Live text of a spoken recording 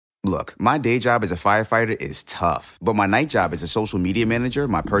Look, my day job as a firefighter is tough, but my night job as a social media manager,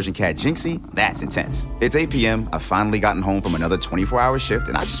 my Persian cat Jinxie, that's intense. It's 8 p.m., I've finally gotten home from another 24-hour shift,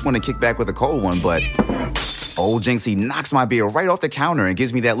 and I just want to kick back with a cold one, but old Jinxie knocks my beer right off the counter and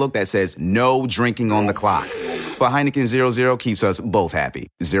gives me that look that says, no drinking on the clock. But Heineken 0.0 keeps us both happy.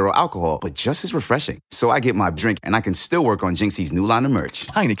 Zero alcohol, but just as refreshing. So I get my drink, and I can still work on Jinxie's new line of merch.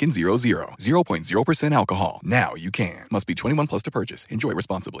 Heineken 0.0, 0.0% alcohol. Now you can. Must be 21 plus to purchase. Enjoy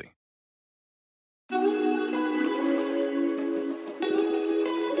responsibly.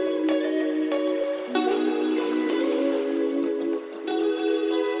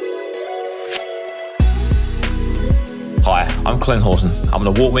 Hi, I'm Colin Horton. I'm an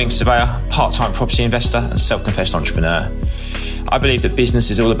award-winning surveyor, part-time property investor and self-confessed entrepreneur. I believe that business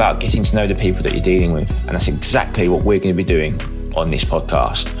is all about getting to know the people that you're dealing with, and that's exactly what we're going to be doing on this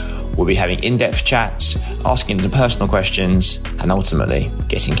podcast. We'll be having in-depth chats, asking the personal questions, and ultimately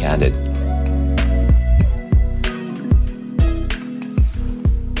getting candid.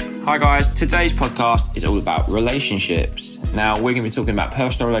 Hi guys, today's podcast is all about relationships. Now, we're going to be talking about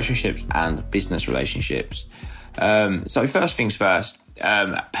personal relationships and business relationships. So first things first,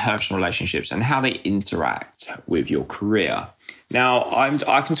 personal relationships and how they interact with your career. Now,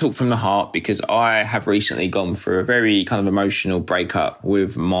 I can talk from the heart because I have recently gone through a very kind of emotional breakup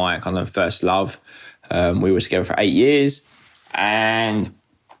with my kind of first love. We were together for 8 years and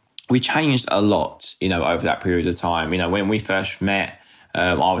we changed a lot, over that period of time. When we first met,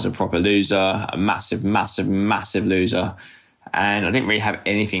 I was a proper loser, a massive loser. And I didn't really have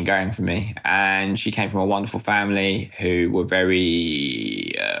anything going for me. And she came from a wonderful family who were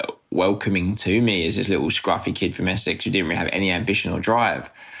very welcoming to me as this little scruffy kid from Essex who didn't really have any ambition or drive.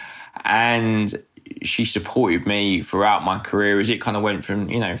 And she supported me throughout my career as it kind of went from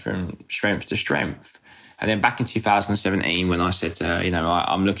strength to strength. And then back in 2017, when I said to her,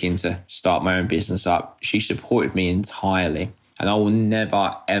 I'm looking to start my own business up, she supported me entirely. And I will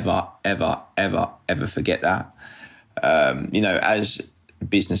never, ever, ever, ever, ever forget that. As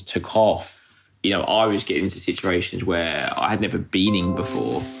business took off, I was getting into situations where I had never been in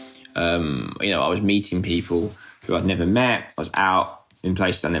before. I was meeting people who I'd never met. I was out in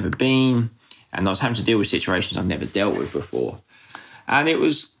places I'd never been, and I was having to deal with situations I've never dealt with before. And it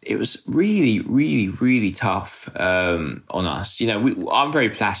was really, really, really tough on us. I'm very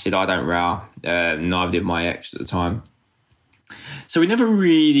placid. I don't row. Neither did my ex at the time. So we never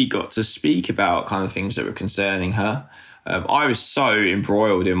really got to speak about kind of things that were concerning her. I was so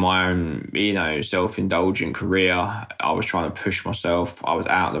embroiled in my own, self-indulgent career. I was trying to push myself. I was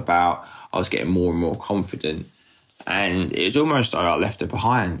out and about. I was getting more and more confident. And it was almost like I left her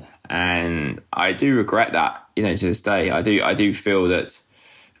behind. And I do regret that, to this day. I do feel that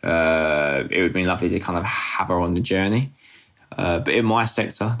it would have been lovely to kind of have her on the journey. But in my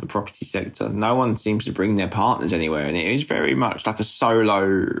sector, the property sector, no one seems to bring their partners anywhere. And it is very much like a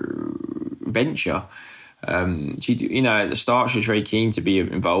solo venture. At the start, she was very keen to be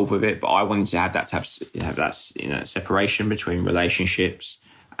involved with it, but I wanted to have that separation between relationships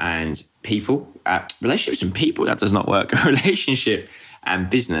and people. Relationships and people, that does not work. A relationship and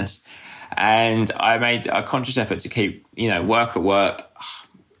business. And I made a conscious effort to keep, work at work,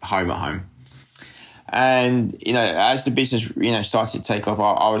 home at home. And, as the business, started to take off,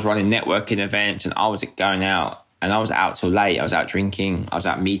 I was running networking events and I was going out and I was out till late. I was out drinking. I was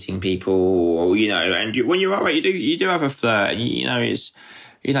out meeting people, and when you're out, you do have a flirt. And, it's,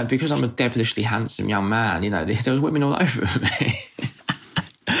 because I'm a devilishly handsome young man, there was women all over me.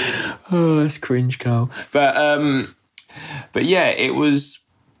 Oh, that's cringe, Carl. But yeah, it was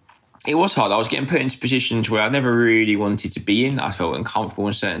hard. I was getting put into positions where I never really wanted to be in. I felt uncomfortable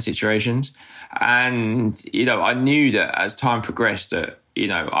in certain situations. And, I knew that as time progressed that,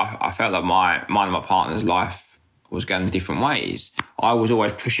 I felt like mine and my partner's life was going different ways. I was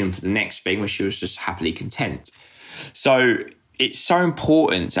always pushing for the next thing, where she was just happily content. So it's so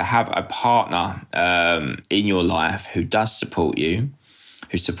important to have a partner in your life who does support you,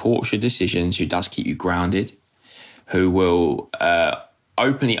 who supports your decisions, who does keep you grounded, who will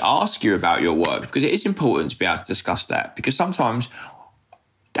openly ask you about your work, because it is important to be able to discuss that, because sometimes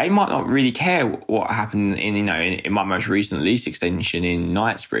they might not really care what happened in my most recent lease extension in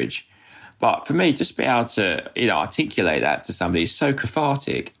Knightsbridge. But for me, just be able to, articulate that to somebody is so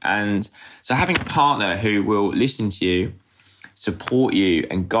cathartic. And so having a partner who will listen to you, support you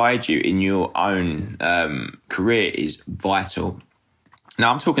and guide you in your own career is vital.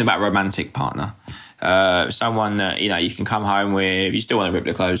 Now, I'm talking about a romantic partner. Someone that, you can come home with, you still want to rip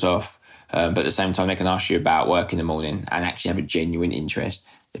the clothes off, but at the same time, they can ask you about work in the morning and actually have a genuine interest.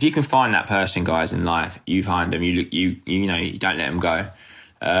 If you can find that person, guys, in life, you find them, you don't let them go.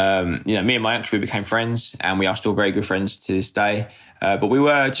 Me and my ex, we became friends, and we are still very good friends to this day. But we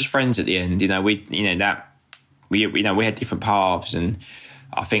were just friends at the end. We had different paths, and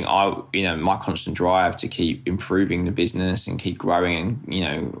I think my constant drive to keep improving the business and keep growing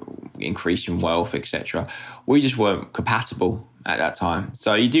and, increasing wealth, etc. We just weren't compatible at that time.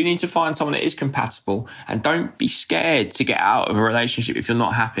 So you do need to find someone that is compatible, and don't be scared to get out of a relationship if you're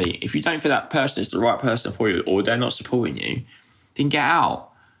not happy. If you don't feel that person is the right person for you, or they're not supporting you, then get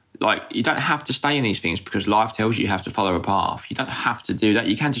out. Like, you don't have to stay in these things because life tells you have to follow a path. You don't have to do that.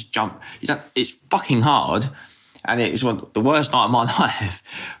 You can just jump. It's fucking hard, and it's the worst night of my life.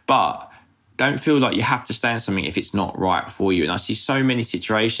 But don't feel like you have to stay in something if it's not right for you. And I see so many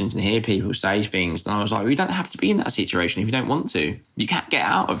situations and hear people say things, and I was like, you don't have to be in that situation if you don't want to. You can't get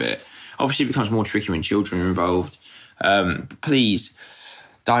out of it. Obviously, it becomes more tricky when children are involved. Please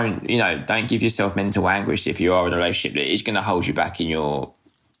don't give yourself mental anguish if you are in a relationship that is going to hold you back in your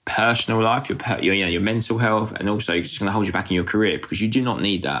personal life, your mental health, and also it's going to hold you back in your career, because you do not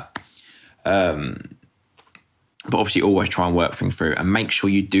need that. But obviously always try and work things through, and make sure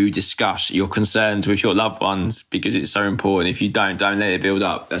you do discuss your concerns with your loved ones, because it's so important. If you don't let it build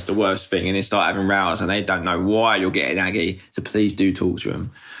up. That's the worst thing. And they start having rows and they don't know why you're getting aggy. So please do talk to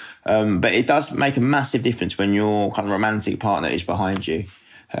them. But it does make a massive difference when your kind of romantic partner is behind you.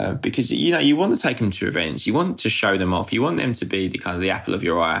 Because, you want to take them to events. You want to show them off. You want them to be the apple of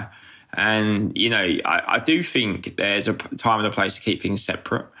your eye. And, I do think there's a time and a place to keep things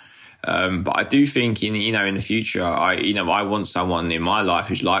separate. But I do think in the future, I want someone in my life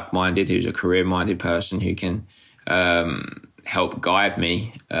who's like-minded, who's a career-minded person, who can help guide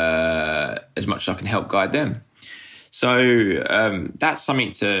me as much as I can help guide them. So that's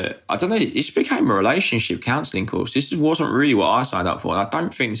something I don't know, this became a relationship counselling course. This wasn't really what I signed up for. And I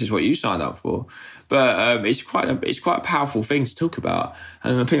don't think this is what you signed up for. But it's quite a powerful thing to talk about.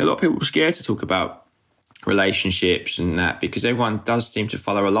 And I think a lot of people are scared to talk about relationships and that, because everyone does seem to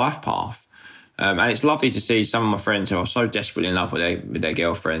follow a life path. And it's lovely to see some of my friends who are so desperately in love with their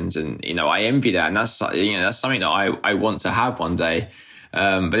girlfriends. And, I envy that. And that's something that I want to have one day.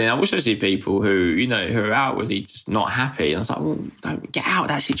 But then I also see people who are outwardly just not happy. And I was like, well, don't get out of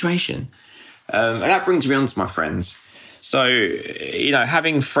that situation. And that brings me on to my friends. So,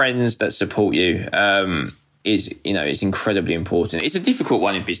 having friends that support you is incredibly important. It's a difficult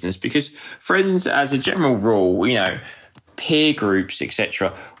one in business because friends, as a general rule, peer groups,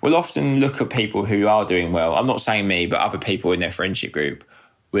 etc., will often look at people who are doing well. I'm not saying me, but other people in their friendship group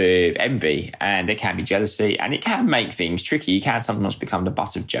with envy, and there can be jealousy, and it can make things tricky. You can sometimes become the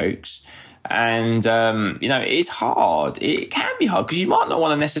butt of jokes. And, it's hard. It can be hard because you might not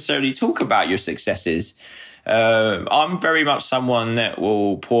want to necessarily talk about your successes. I'm very much someone that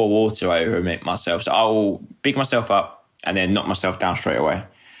will pour water over myself. So I will big myself up and then knock myself down straight away.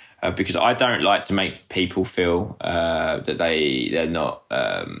 Because I don't like to make people feel that they're not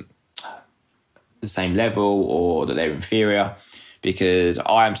the same level, or that they're inferior, because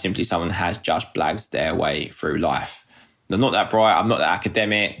I am simply someone who has just blagged their way through life. I'm not that bright. I'm not that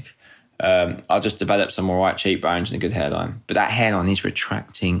academic. I'll just develop some all right cheekbones and a good hairline. But that hairline is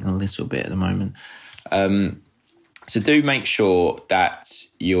retracting a little bit at the moment. So do make sure that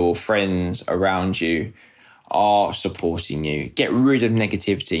your friends around you are supporting you. Get rid of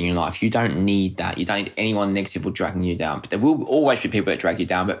negativity in your life. You don't need that. You don't need anyone negative or dragging you down. But there will always be people that drag you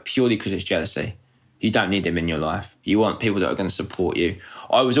down, but purely because it's jealousy. You don't need them in your life. You want people that are going to support you.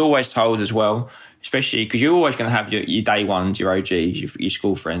 I was always told as well, especially because you're always going to have your day ones, your OGs, your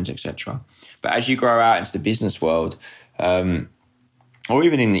school friends, etc. But as you grow out into the business world, or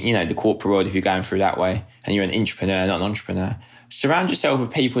even in the corporate world, if you're going through that way and you're an entrepreneur, not an entrepreneur, surround yourself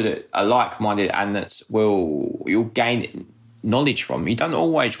with people that are like-minded and you'll gain knowledge from. You don't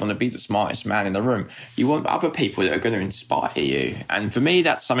always want to be the smartest man in the room. You want other people that are going to inspire you. And for me,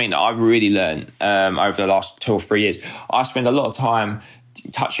 that's something that I've really learned over the last 2 or 3 years. I spend a lot of time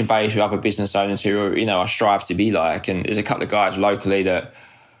touching base with other business owners who I strive to be like. And there's a couple of guys locally that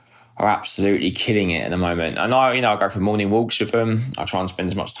are absolutely killing it at the moment. And I go for morning walks with them. I try and spend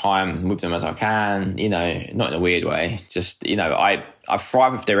as much time with them as I can, not in a weird way. Just, I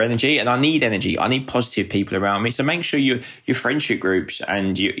thrive with their energy, and I need energy. I need positive people around me. So make sure your friendship groups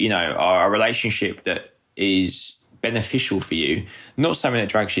and are a relationship that is beneficial for you, not something that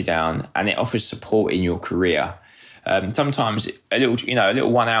drags you down, and it offers support in your career. Sometimes a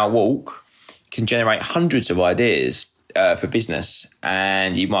little 1 hour walk can generate hundreds of ideas for business,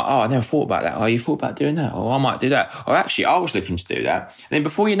 and you might, I never thought about that. You thought about doing that? I might do that. Or actually, I was looking to do that. And then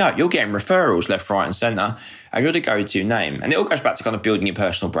before you know it, you're getting referrals left, right, and centre, and you're the go-to name. And it all goes back to kind of building your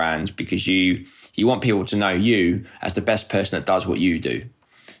personal brand, because you want people to know you as the best person that does what you do.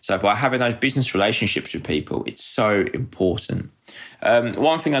 So by having those business relationships with people, it's so important.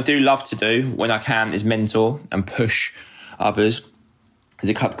 One thing I do love to do when I can is mentor and push others. There's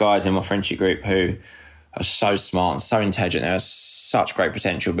a couple of guys in my friendship group who are so smart and so intelligent. They have such great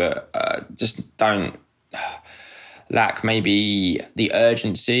potential, but just don't lack maybe the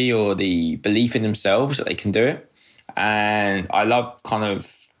urgency or the belief in themselves that they can do it. And I love kind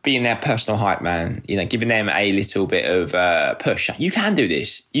of being their personal hype man, giving them a little bit of push. You can do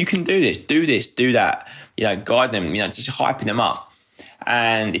this. You can do this, do that. Guide them, just hyping them up.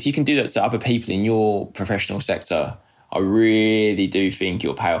 And if you can do that to other people in your professional sector, I really do think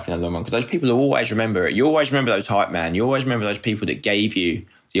it'll pay off in the long run, because those people will always remember it. You always remember those hype man. You always remember those people that gave you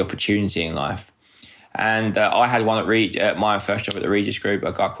the opportunity in life. And I had one at my first job at the Regis Group,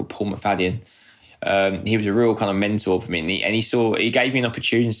 a guy called Paul McFadden. He was a real kind of mentor for me, and he gave me an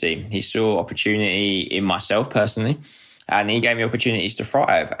opportunity. He saw opportunity in myself personally, and he gave me opportunities to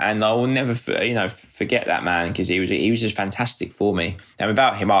thrive. And I will never, forget that man, because he was just fantastic for me. And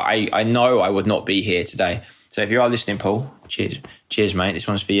without him, I know I would not be here today. So if you are listening, Paul, cheers, mate. This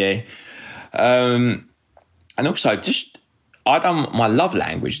one's for you. And also, I done my love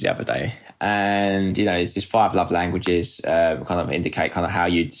language the other day. And, it's these 5 love languages kind of indicate kind of how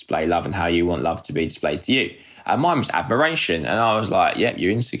you display love and how you want love to be displayed to you. And mine was admiration. And I was like, yep,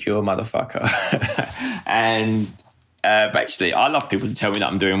 you're insecure, motherfucker. And basically, I love people to tell me that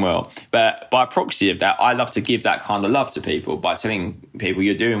I'm doing well. But by proxy of that, I love to give that kind of love to people by telling people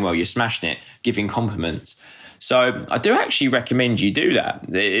you're doing well, you're smashing it, giving compliments. So I do actually recommend you do that.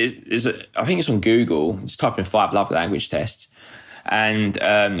 I think it's on Google. Just type in 5 love language tests. And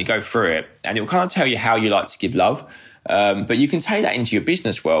you go through it, and it will kind of tell you how you like to give love. But you can take that into your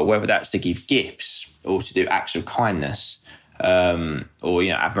business world, whether that's to give gifts or to do acts of kindness or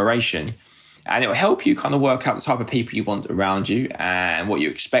admiration. And it will help you kind of work out the type of people you want around you and what you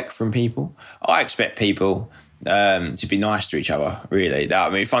expect from people. I expect people to be nice to each other, really.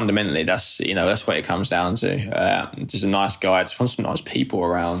 Fundamentally, that's what it comes down to. Just a nice guy, just want some nice people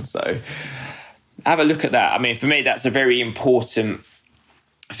around. So have a look at that. For me, that's a very important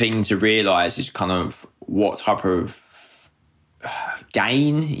thing to realise, is kind of what type of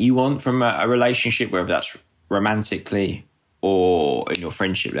gain you want from a relationship, whether that's romantically or in your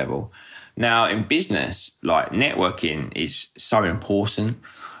friendship level. Now, in business, like, networking is so important.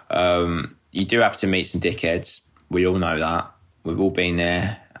 You do have to meet some dickheads. We all know that. We've all been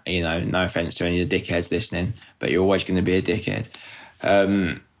there. No offence to any of the dickheads listening, but you're always going to be a dickhead.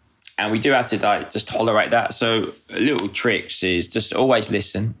 And we do have to just tolerate that. So little tricks is just always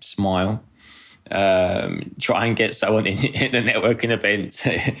listen, smile, try and get someone in the networking event.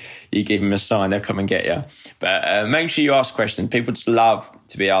 You give them a sign, they'll come and get you. But make sure you ask questions. People just love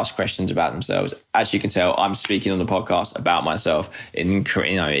to be asked questions about themselves. As you can tell, I'm speaking on the podcast about myself. It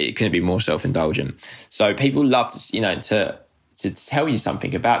couldn't be more self-indulgent. So people love to tell you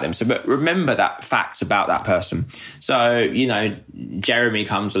something about them. So, but remember that fact about that person. So, Jeremy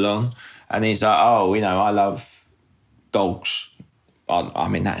comes along and he's like, oh, I love dogs.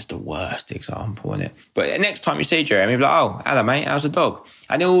 That's the worst example, isn't it? But next time you see Jeremy, be like, oh, hello, mate, how's the dog?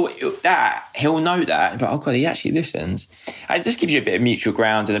 And he'll know that, but oh God, he actually listens. And it just gives you a bit of mutual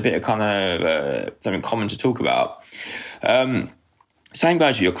ground and a bit of kind of something common to talk about. Same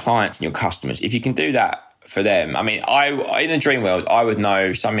goes with your clients and your customers. If you can do that for them, in a dream world, I would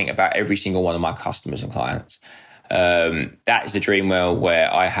know something about every single one of my customers and clients. That is the dream world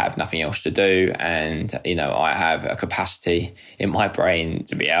where I have nothing else to do, and I have a capacity in my brain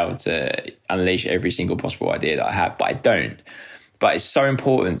to be able to unleash every single possible idea that I have, but I don't. But it's so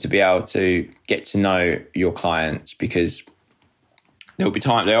important to be able to get to know your clients, because there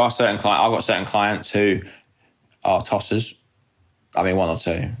are certain clients. I've got certain clients who are tossers. One or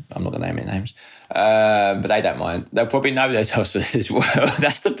two. I'm not going to name any names. But they don't mind. They'll probably know they're tossers as well.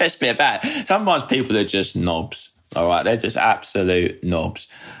 That's the best bit about it. Sometimes people are just knobs. All right, they're just absolute knobs.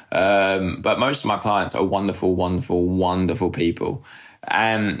 But most of my clients are wonderful, wonderful, wonderful people.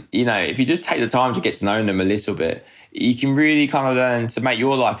 And, if you just take the time to get to know them a little bit, you can really kind of learn to make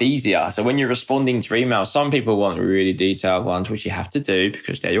your life easier. So when you're responding to emails, some people want really detailed ones, which you have to do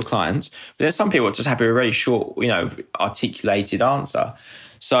because they're your clients. But then some people just have a very short, articulated answer.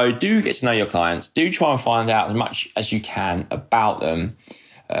 So do get to know your clients. Do try and find out as much as you can about them.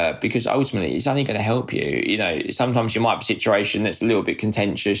 Because ultimately it's only going to help you. Sometimes you might be a situation that's a little bit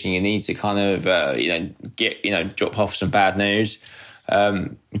contentious and you need to kind of, drop off some bad news.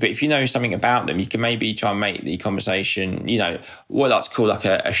 But if you know something about them, you can maybe try and make the conversation, what I like to call like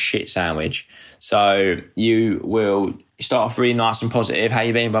a shit sandwich. So you will start off really nice and positive. How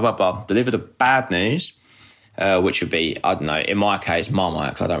you been? Blah, blah, blah. Deliver the bad news. which would be, I don't know, in my case,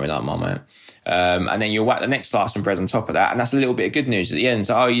 Marmite, 'cause I don't really like Marmite. And then you'll whack the next slice of bread on top of that, and that's a little bit of good news at the end.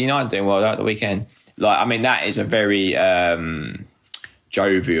 So, oh, United doing well at the weekend. Like, I mean, that is a very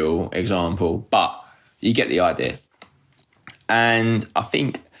jovial example, but you get the idea. And I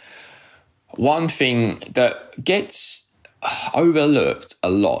think one thing that gets overlooked a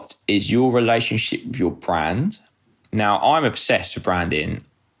lot is your relationship with your brand. Now, I'm obsessed with branding.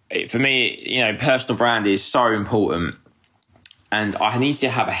 For me, you know, personal brand is so important, and I need to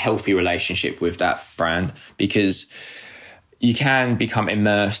have a healthy relationship with that brand, because you can become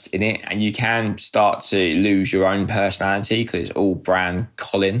immersed in it and you can start to lose your own personality because it's all brand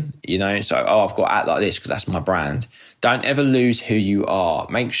Colin, you know. So, oh, I've got to act like this because that's my brand. Don't ever lose who you are.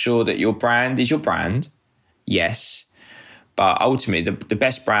 Make sure that your brand is your brand, yes, but ultimately the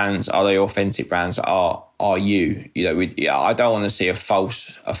best brands are the authentic brands that are you. You know, I don't want to see a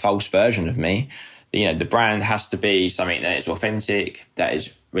false version of me. You know, the brand has to be something that is authentic, that is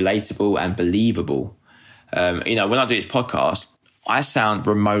relatable and believable. You know, when I do this podcast, I sound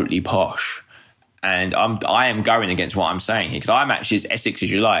remotely posh, and I am going against what I'm saying here, because I'm actually as Essex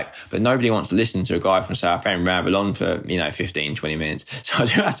as you like, but nobody wants to listen to a guy from Southend ramble on for, you know, 15, 20 minutes. So I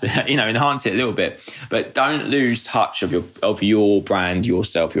do have to, you know, enhance it a little bit, but don't lose touch of your brand,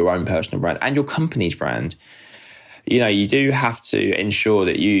 yourself, your own personal brand, and your company's brand. You know, you do have to ensure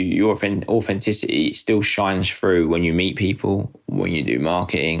that your authenticity still shines through when you meet people, when you do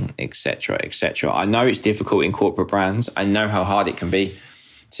marketing, etc., etc. I know it's difficult in corporate brands. I know how hard it can be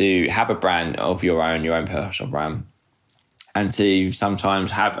to have a brand of your own personal brand, and to sometimes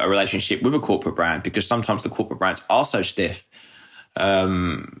have a relationship with a corporate brand, because sometimes the corporate brands are so stiff.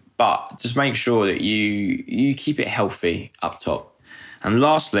 But just make sure that you keep it healthy up top. And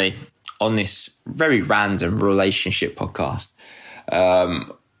lastly, on this very random relationship podcast,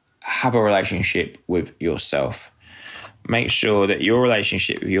 have a relationship with yourself. Make sure that your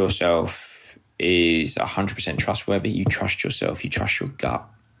relationship with yourself is 100% trustworthy. You trust yourself. You trust your gut.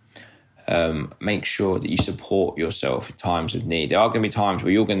 Make sure that you support yourself in times of need. There are going to be times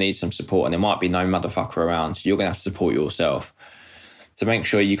where you're going to need some support, and there might be no motherfucker around, so you're going to have to support yourself. So make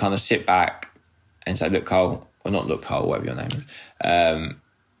sure you kind of sit back and say, look, Cole, or not look, Cole, whatever your name is,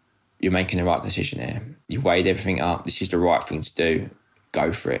 you're making the right decision here. You weighed everything up. This is the right thing to do.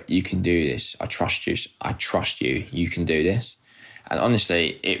 Go for it. You can do this. I trust you. I trust you. You can do this. And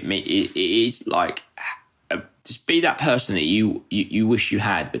honestly, it is like, just be that person that you wish you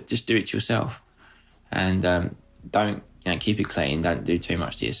had, but just do it to yourself. And don't, you know, keep it clean. Don't do too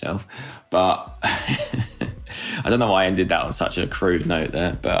much to yourself. But I don't know why I ended that on such a crude note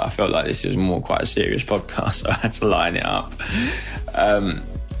there, but I felt like this was quite a serious podcast, so I had to line it up.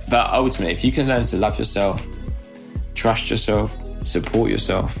 But ultimately, if you can learn to love yourself, trust yourself, support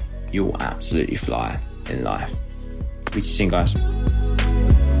yourself, you'll absolutely fly in life. Speak to you soon, guys.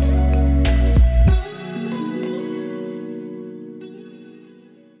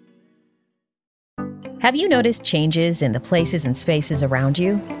 Have you noticed changes in the places and spaces around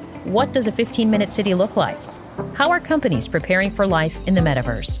you? What does a 15-minute city look like? How are companies preparing for life in the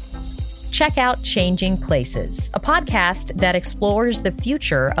metaverse? Check out Changing Places, a podcast that explores the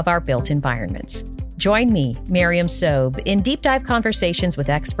future of our built environments. Join me, Miriam Sobe, in deep dive conversations with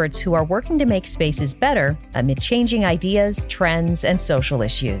experts who are working to make spaces better amid changing ideas, trends, and social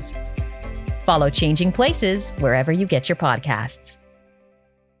issues. Follow Changing Places wherever you get your podcasts.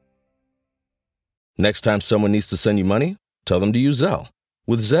 Next time someone needs to send you money, tell them to use Zelle.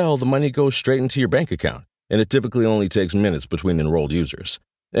 With Zelle, the money goes straight into your bank account, and it typically only takes minutes between enrolled users.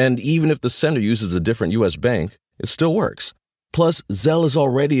 And even if the sender uses a different U.S. bank, it still works. Plus, Zelle is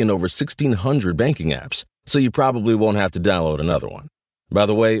already in over 1,600 banking apps, so you probably won't have to download another one. By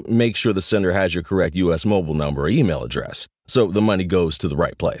the way, make sure the sender has your correct U.S. mobile number or email address, so the money goes to the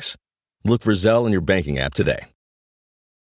right place. Look for Zelle in your banking app today.